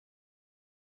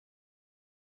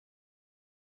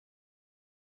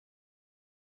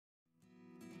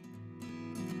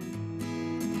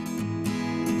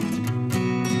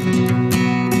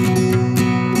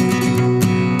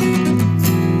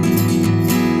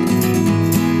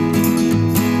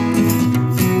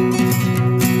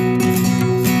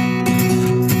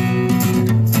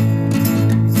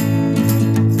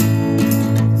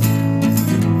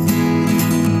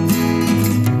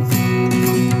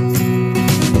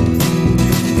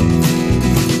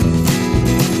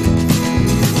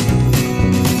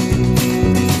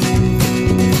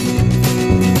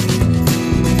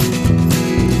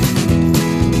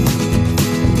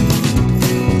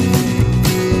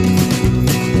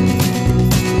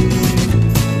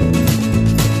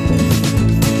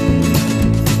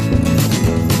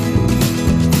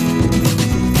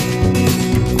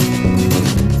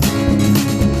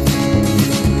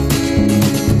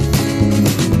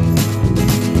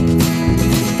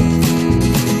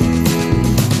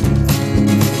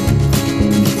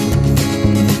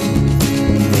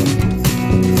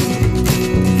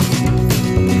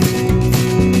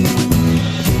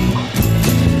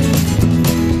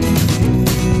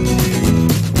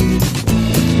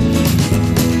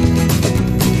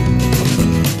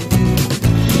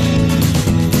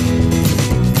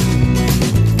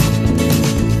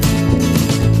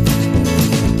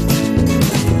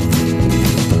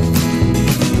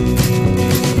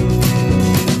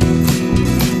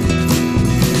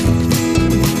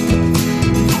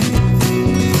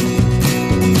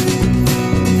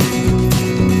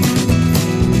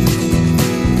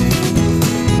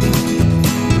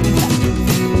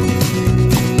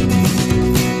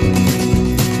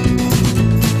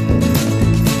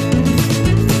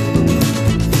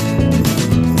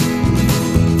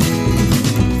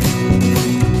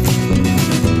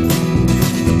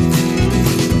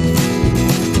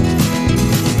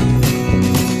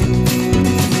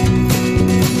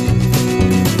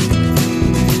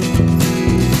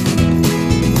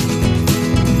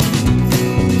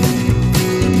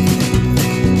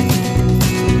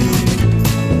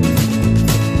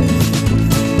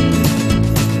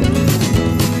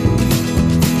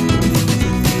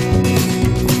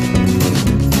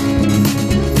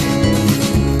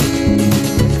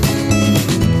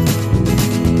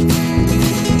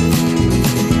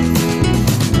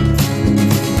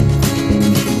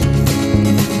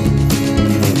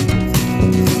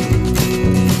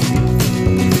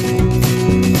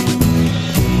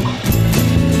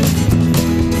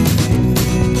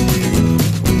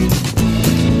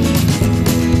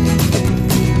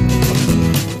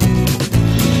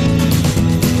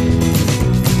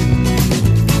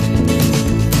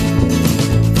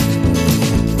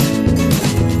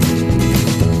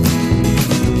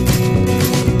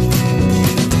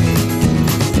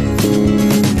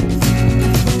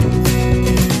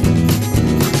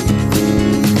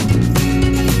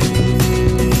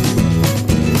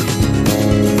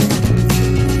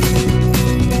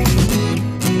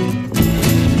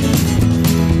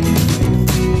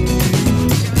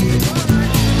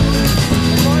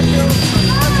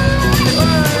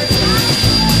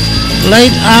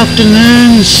Late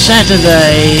afternoon,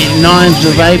 Saturday, 9th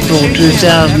of April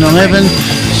 2011,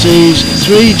 sees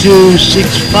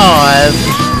 3265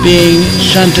 being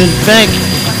shunted back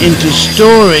into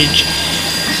storage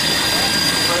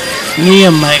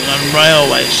near Maitland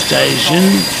Railway Station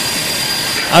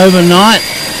overnight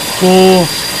for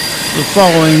the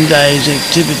following day's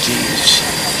activities.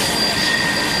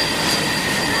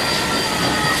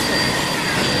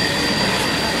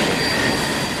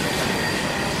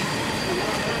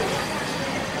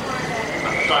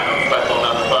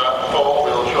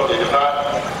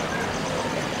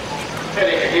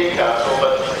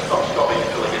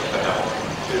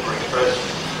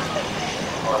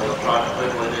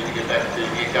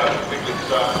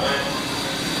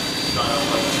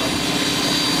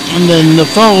 And then the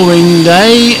following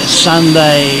day,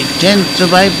 Sunday 10th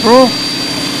of April,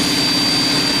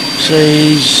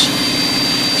 sees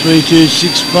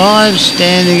 3265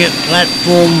 standing at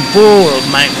platform 4 of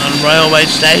Maitland Railway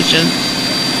Station,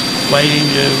 waiting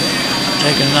to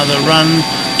take another run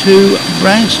to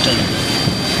Branxton.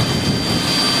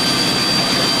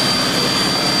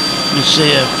 We see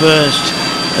her first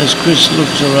as Chris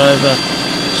looks her over,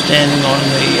 standing on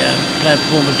the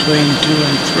platform between 2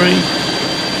 and 3.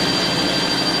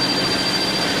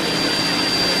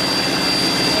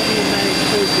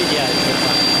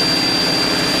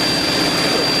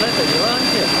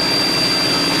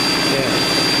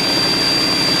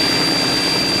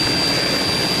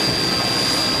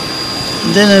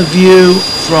 Then a view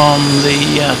from the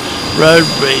road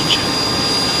bridge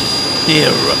near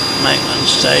Maitland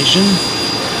Station.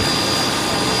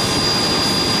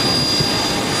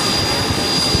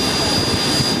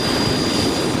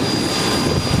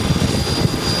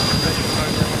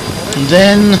 And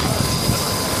then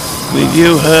we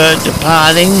view her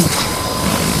departing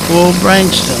for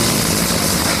Branxton.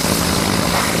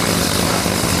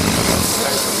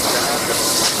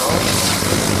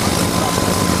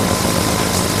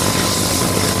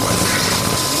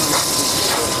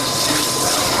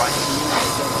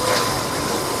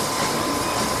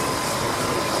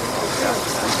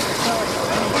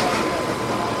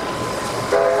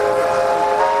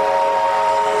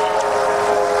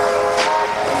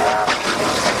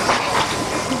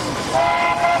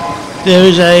 There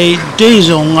is a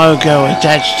diesel loco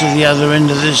attached to the other end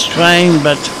of this train,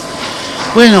 but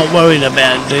we're not worried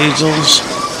about diesels.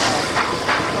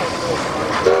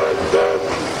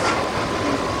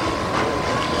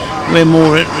 We're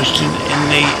more interested in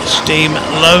the steam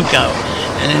loco,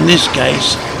 and in this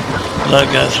case,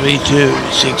 Loco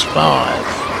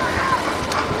 3265.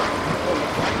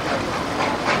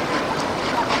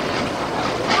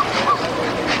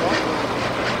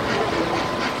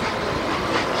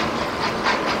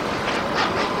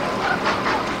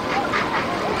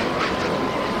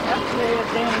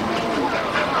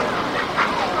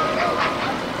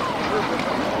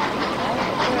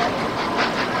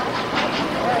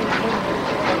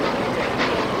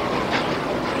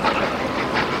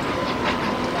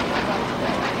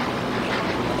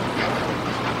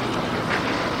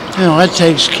 Now that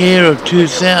takes care of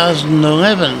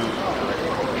 2011.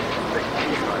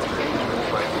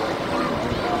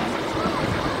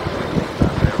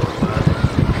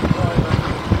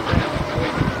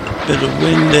 Bit of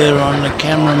wind there on the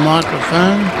camera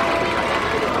microphone.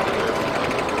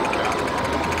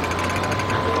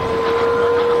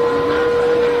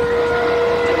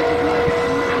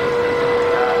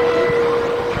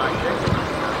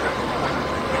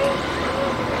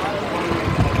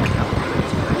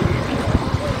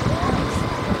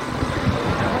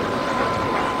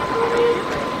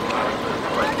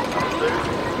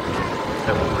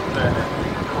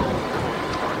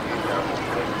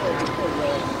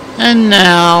 And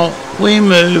now we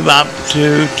move up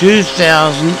to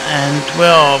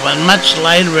 2012, and much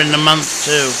later in the month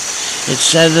too. It's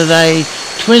Saturday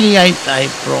 28th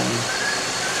April,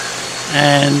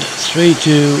 and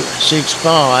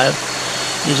 3265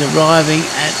 is arriving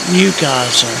at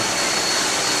Newcastle.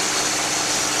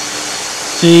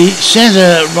 The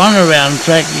centre runaround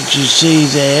track that you see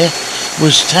there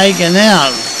was taken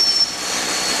out,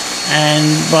 and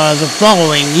by the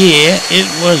following year it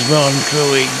was well and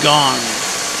truly gone.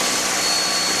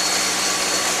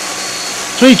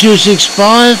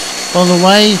 3265, by the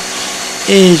way,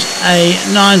 is a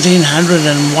 1901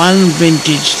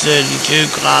 vintage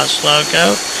 32 class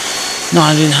loco,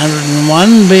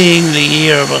 1901 being the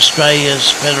year of Australia's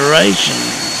Federation.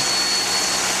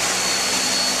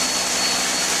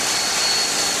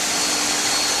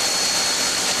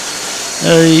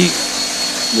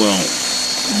 Well,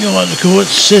 you like to call it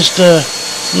sister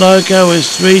loco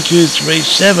is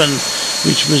 3237,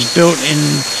 which was built in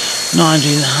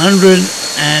 1900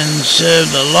 and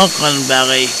served the Lachlan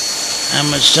Valley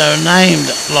and was so named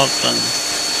Lachlan.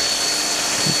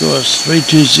 Of course,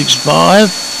 3265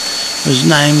 was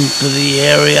named for the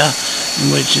area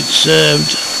in which it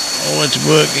served all its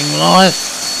working life.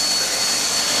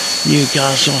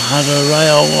 Newcastle Hunter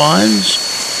rail lines.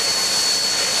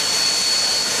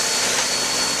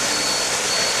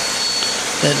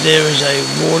 That there is a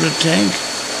water tank.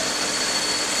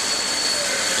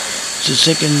 It's a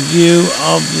second view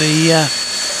of the,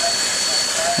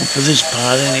 well, for this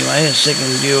part anyway, a second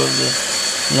view of the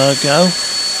Loco.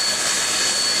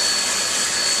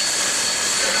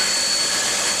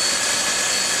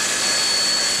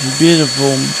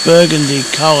 Beautiful burgundy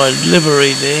coloured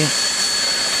livery there.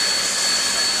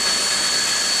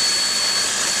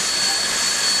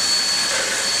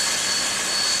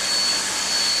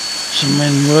 Some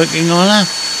men working on her.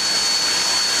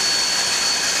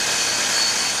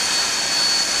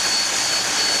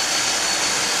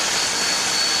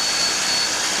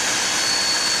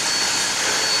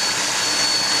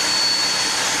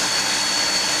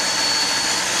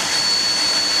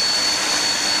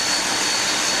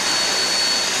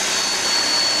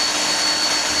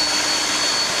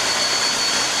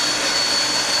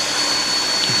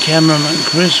 Cameraman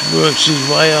Chris works his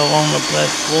way along the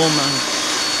platform and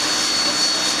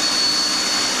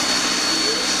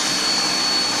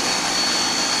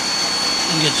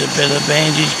gets a better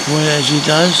vantage point as he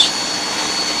does.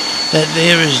 That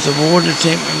there is the water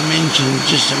tank we mentioned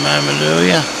just a moment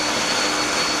earlier.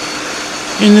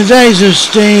 In the days of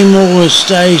steam, all the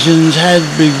stations had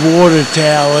big water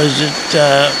towers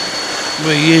that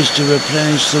were used to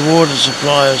replenish the water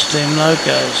supply of steam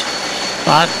locos.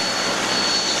 But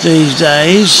these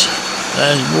days,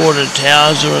 those water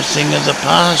towers are a thing of the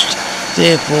past.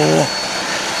 Therefore,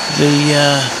 the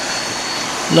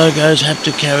locos have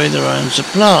to carry their own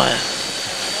supply.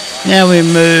 Now we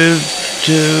move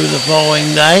to the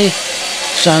following day,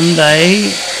 Sunday,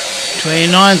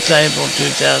 29th April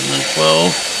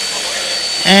 2012,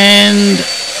 and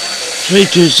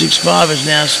 3265 is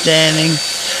now standing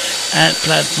at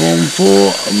platform 4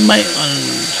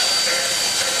 Maitland.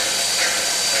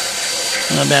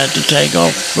 I'm about to take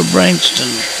off for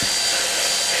Branxton.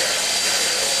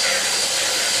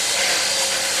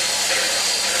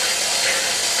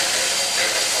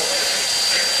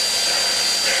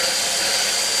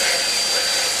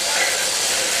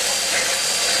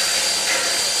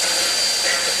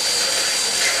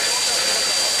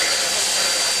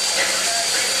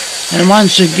 And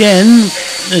once again,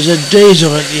 there's a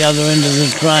diesel at the other end of the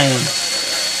train.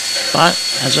 But,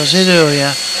 as I said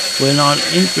earlier, we're not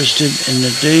interested in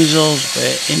the diesels,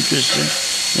 we're interested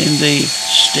in the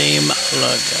steam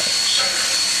locos.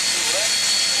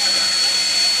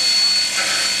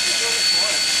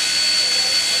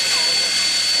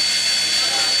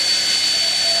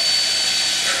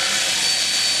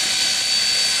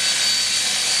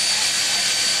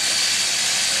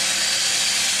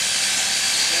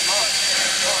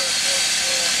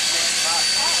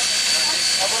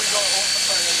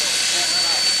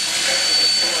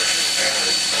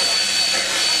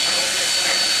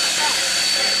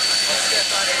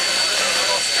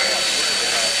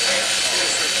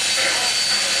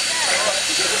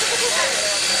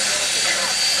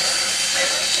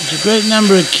 There's a great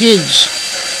number of kids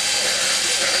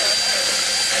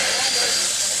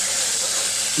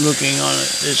looking on at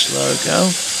this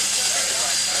Loco.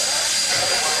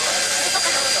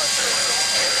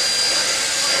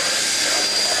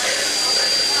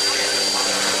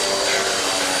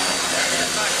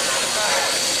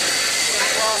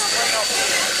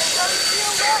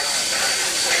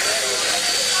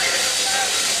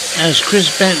 As Chris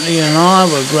Bentley and I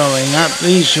were growing up,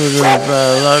 these sort of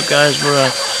locos were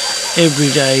a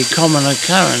everyday common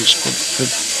occurrence, but for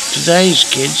today's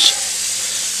kids,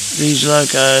 these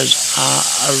locos are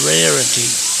a rarity.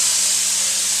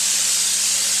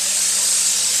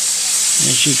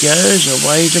 There she goes,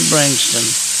 away to Branxton.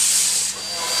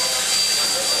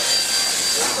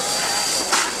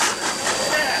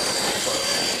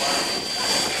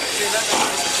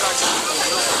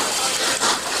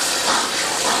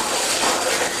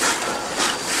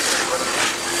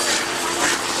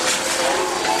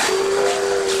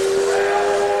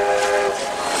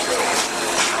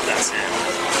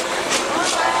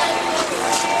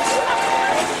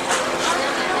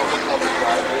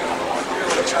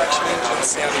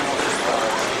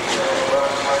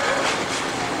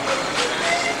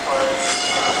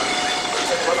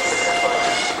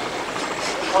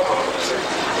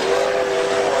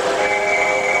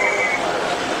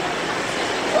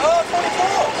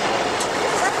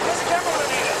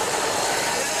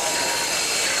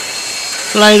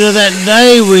 Later that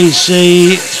day we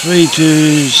see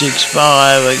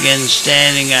 3265 again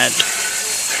standing at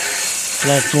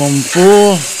platform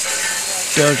 4,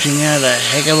 belching out a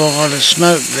heck of a lot of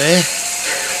smoke there.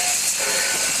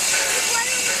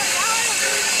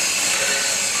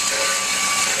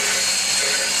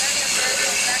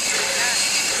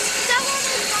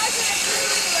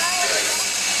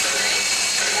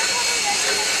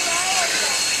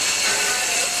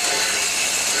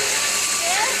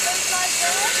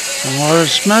 A lot of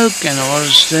smoke and a lot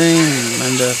of steam,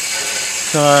 and the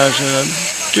guys are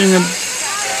doing a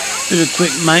bit of quick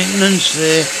maintenance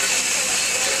there,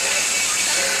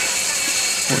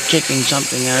 or checking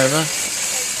something over.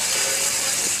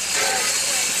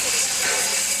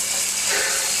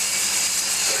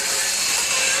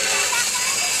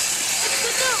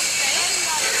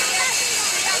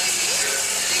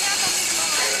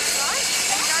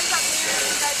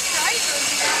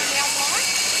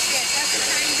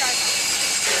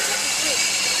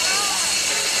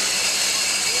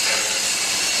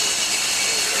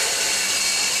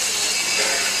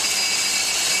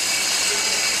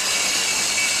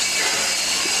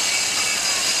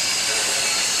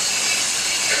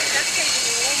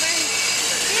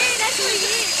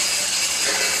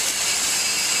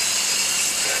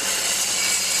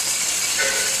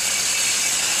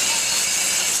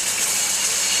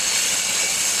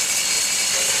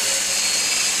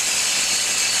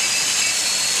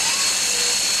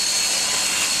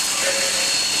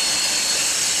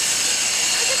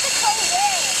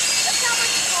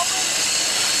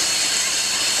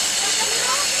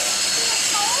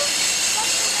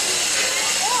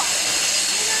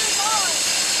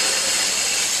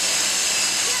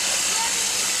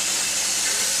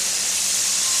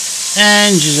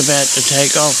 And she's about to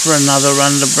take off for another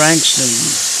run to Branxton.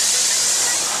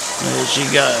 There she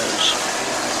goes.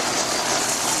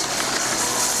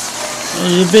 It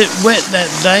was a bit wet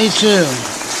that day too.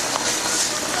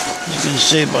 You can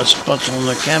see by spots on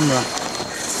the camera.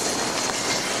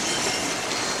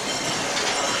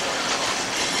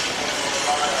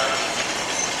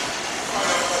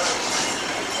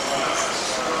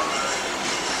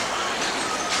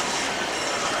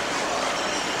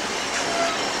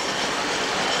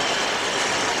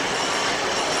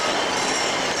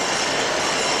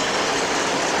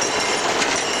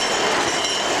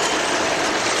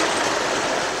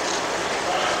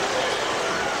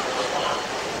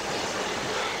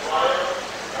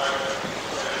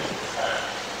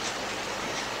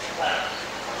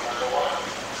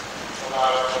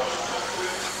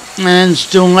 And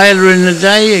still later in the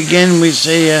day, again we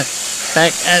see her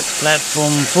back at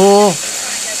platform 4.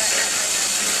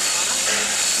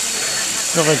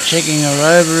 Got her checking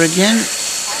her over again.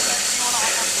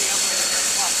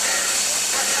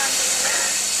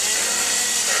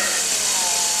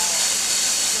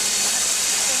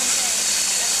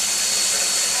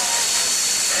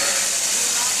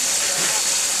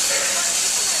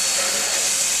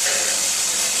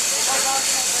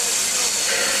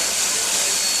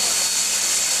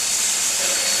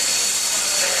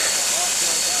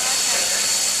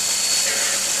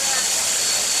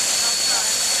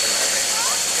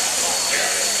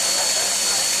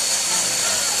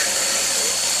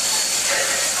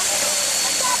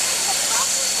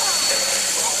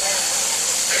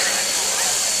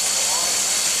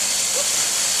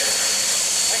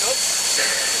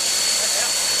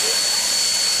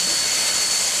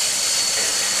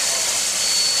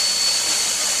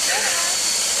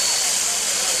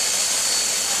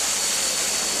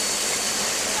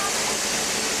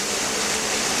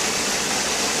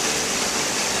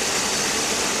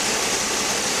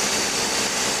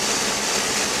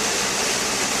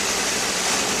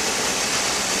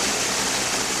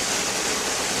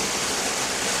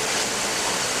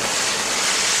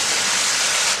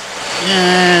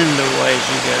 And away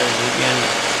she goes again.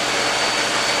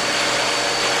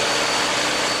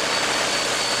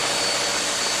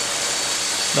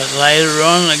 But later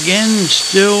on again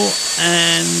still,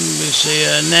 and we see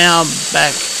her now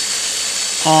back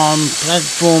on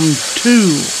platform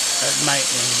 2 at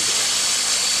Maitland.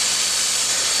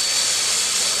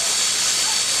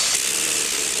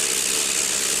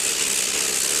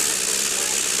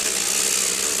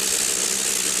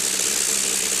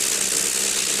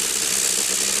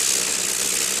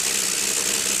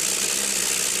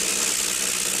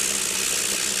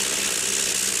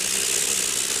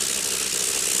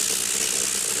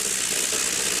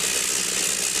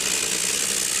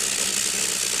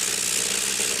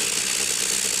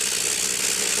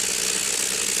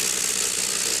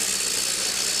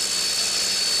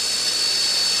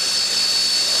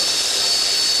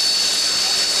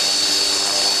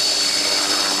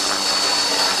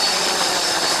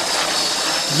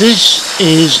 This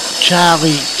is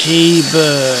Charlie T.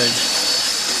 Bird,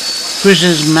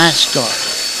 Chris's mascot.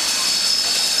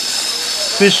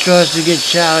 Chris tries to get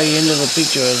Charlie into the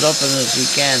picture as often as he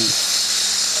can.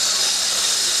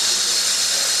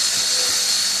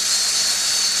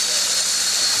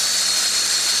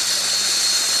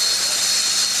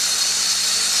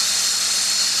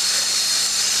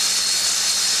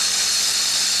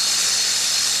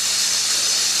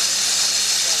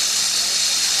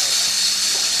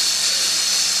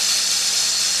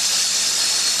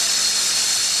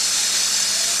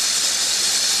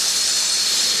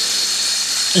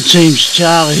 It seems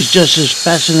Charlie's just as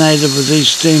fascinated with these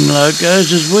steam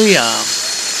locos as we are.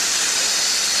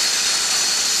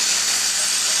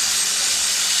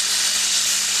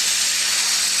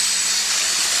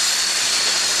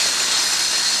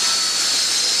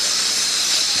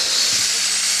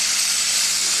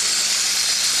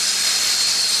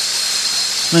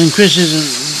 When Chris isn't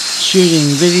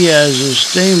shooting videos of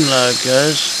steam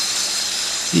locos,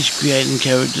 he's creating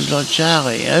characters like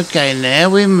Charlie. Okay, now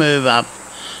we move up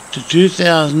to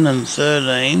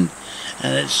 2013,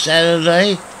 and it's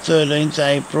Saturday, 13th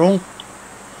April.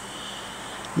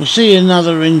 We'll see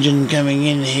another engine coming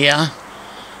in here,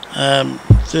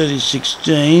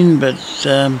 3016, but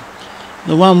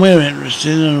the one we're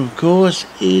interested in, of course,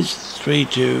 is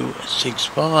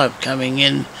 3265 coming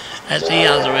in at the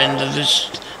other end of this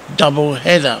double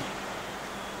header.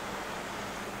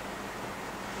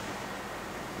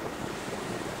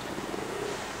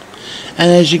 And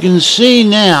as you can see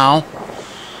now,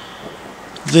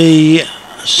 the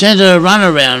centre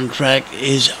runaround track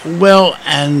is well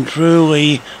and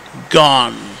truly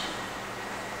gone.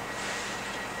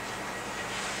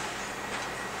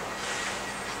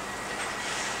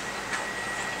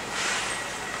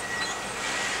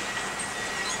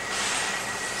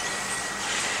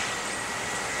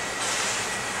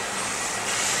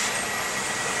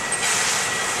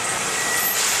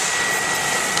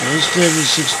 There's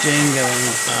 3016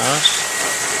 going past.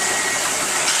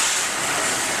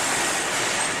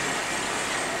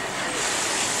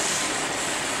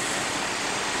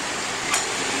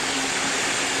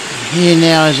 Here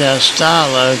now is our star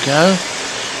loco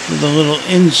with a little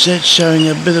inset showing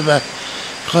a bit of a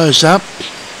close-up.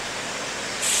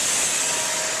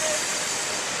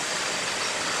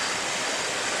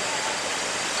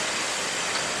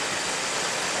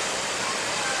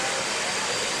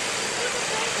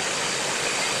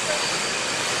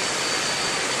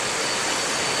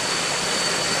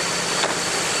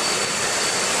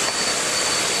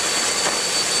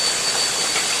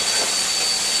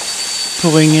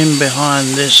 Pulling in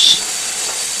behind this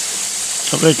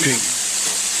electric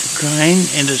train,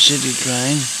 intercity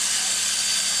train.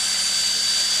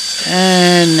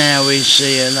 And now we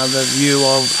see another view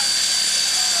of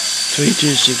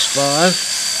 3265.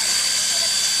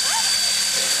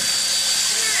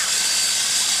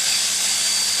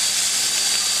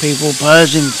 People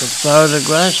posing for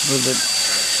photographs with it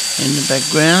in the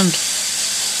background.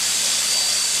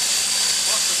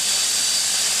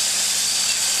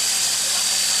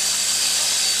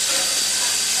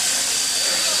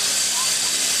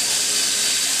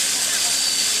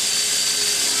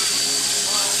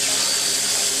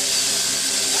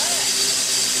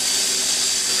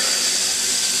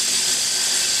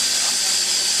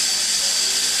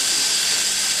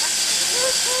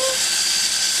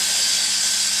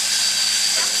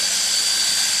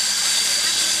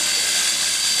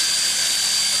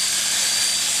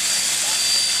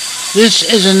 This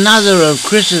is another of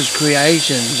Chris's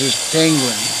creations, this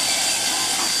penguin.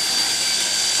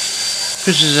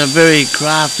 Chris is a very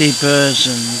crafty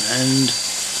person and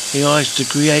he likes to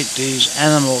create these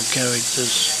animal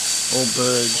characters or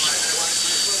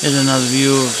birds. Here's another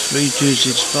view of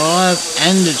 3265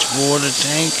 and its water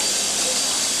tank.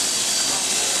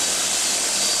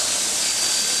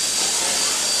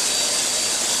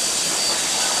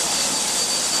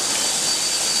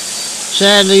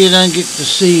 Sadly, you don't get to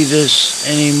see this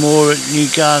anymore at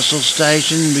Newcastle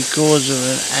Station because of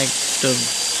an act of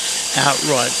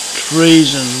outright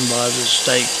treason by the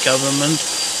state government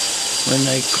when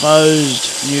they closed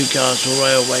Newcastle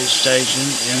Railway Station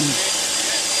in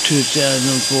 2014,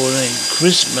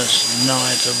 Christmas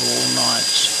night of all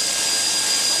nights.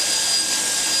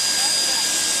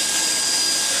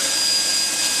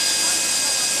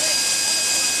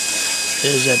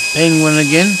 There's that penguin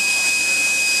again.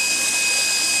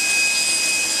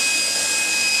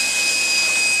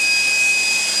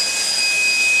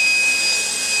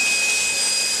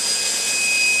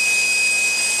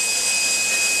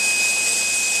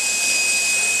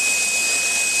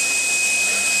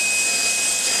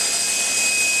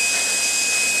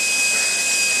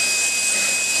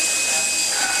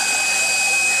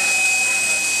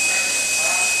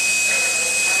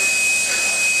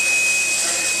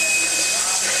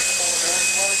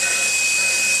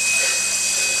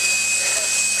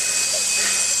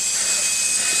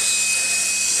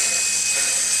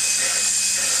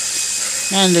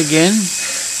 And again,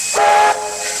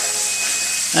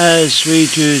 as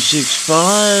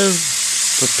 3265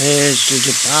 prepares to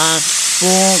depart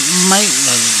for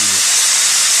Maitland.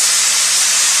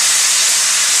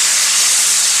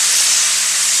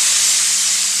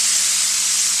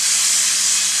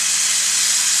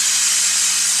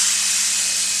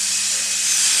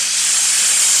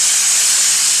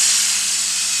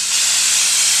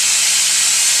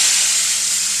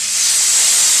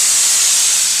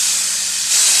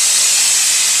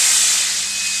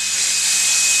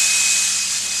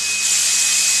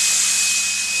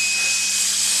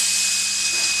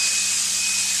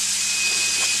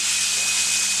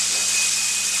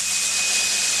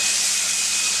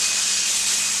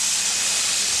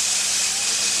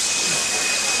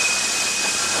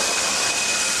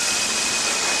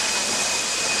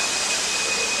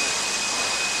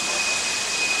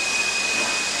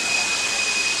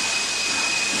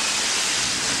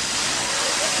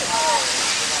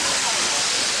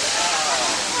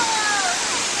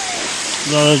 A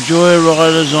lot of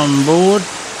joyriders on board.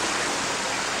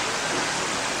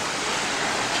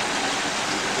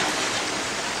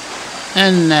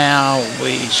 And now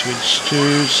we switch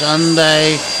to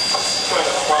Sunday,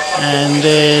 and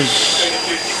there's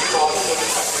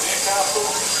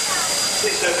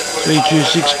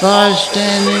 3265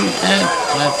 standing at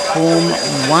platform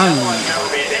 1.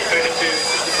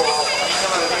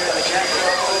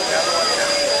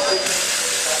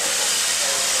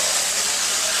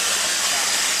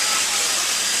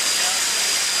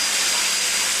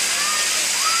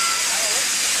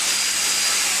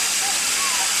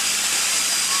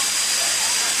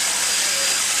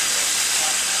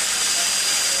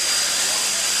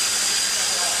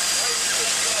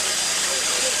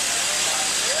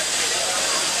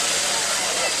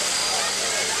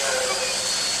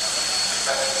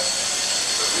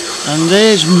 And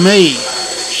there's me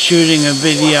shooting a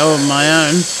video of my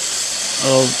own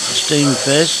of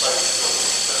Steamfest.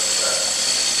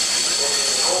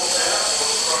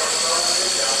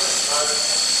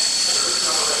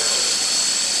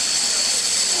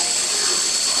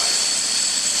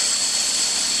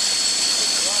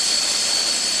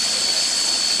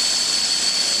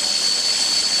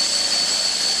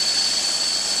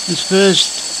 His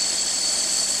first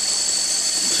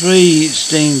 3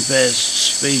 Steamfests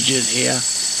featured here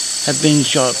have been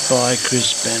shot by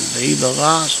Chris Bentley. The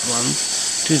last one,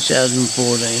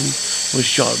 2014, was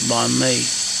shot by me.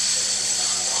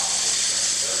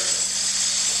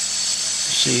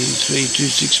 See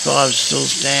 3265 still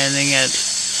standing at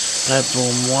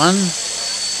platform 1.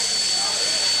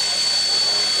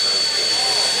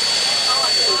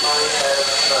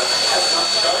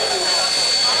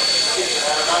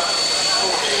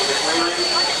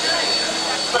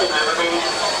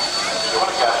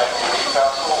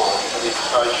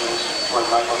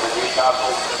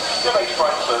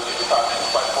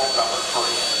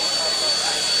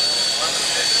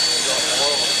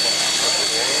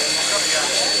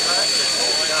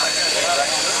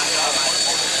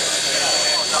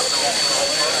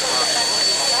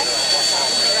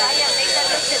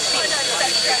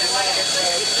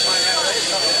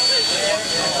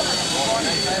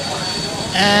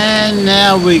 And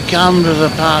now we come to the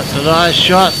part that I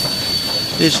shot.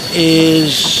 This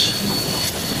is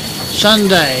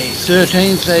Sunday,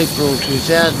 13th April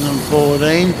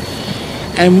 2014,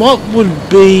 and what would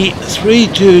be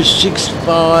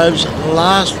 3265's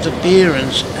last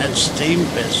appearance at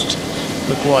Steamfest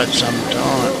for quite some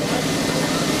time.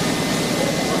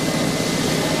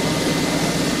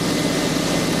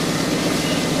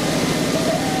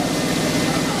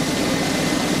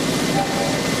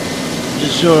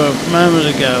 Just saw a moment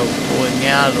ago pulling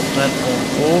out of platform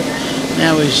 4.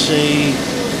 Now we see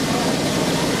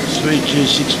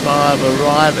 3265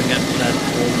 arriving at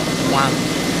platform 1.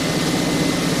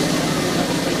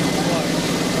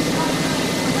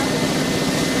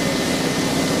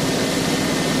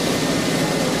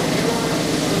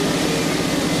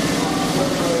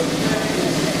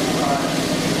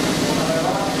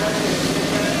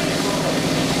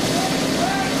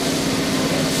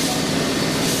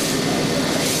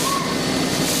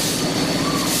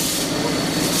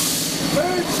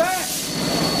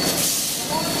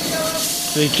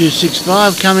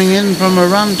 3265 coming in from a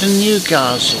run to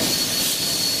Newcastle.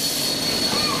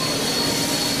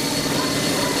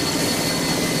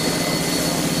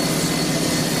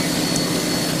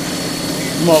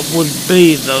 What would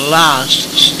be the last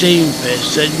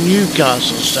Steamfest that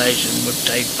Newcastle station would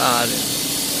take part in.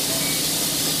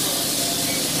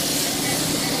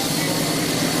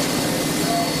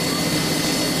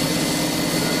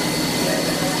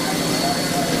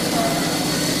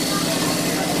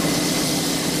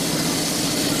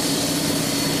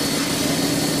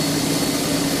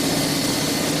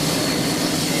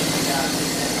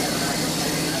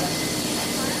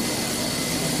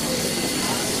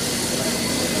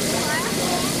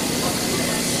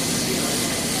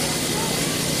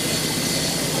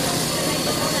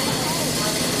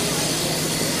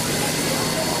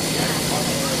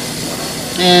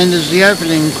 And as the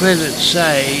opening credits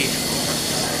say,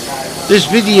 this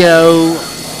video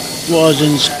was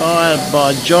inspired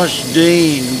by Josh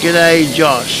Dean. G'day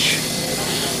Josh.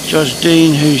 Josh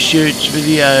Dean, who shoots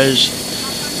videos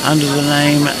under the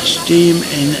name Steam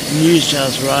in New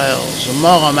South Wales. And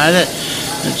while I'm at it,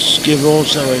 let's give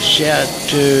also a shout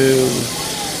to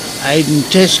Aidan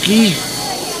Teskey.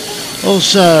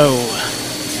 Also,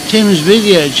 Tim's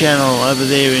video channel over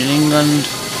there in England.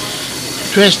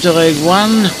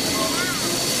 Trestereg1,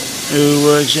 who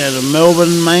works out of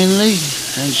Melbourne mainly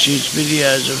and shoots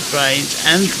videos of trains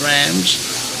and trams.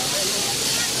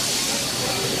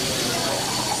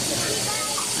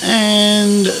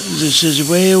 And this is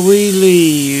where we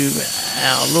leave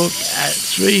our look at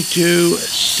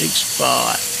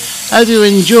 3265. Hope you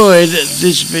enjoyed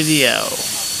this video.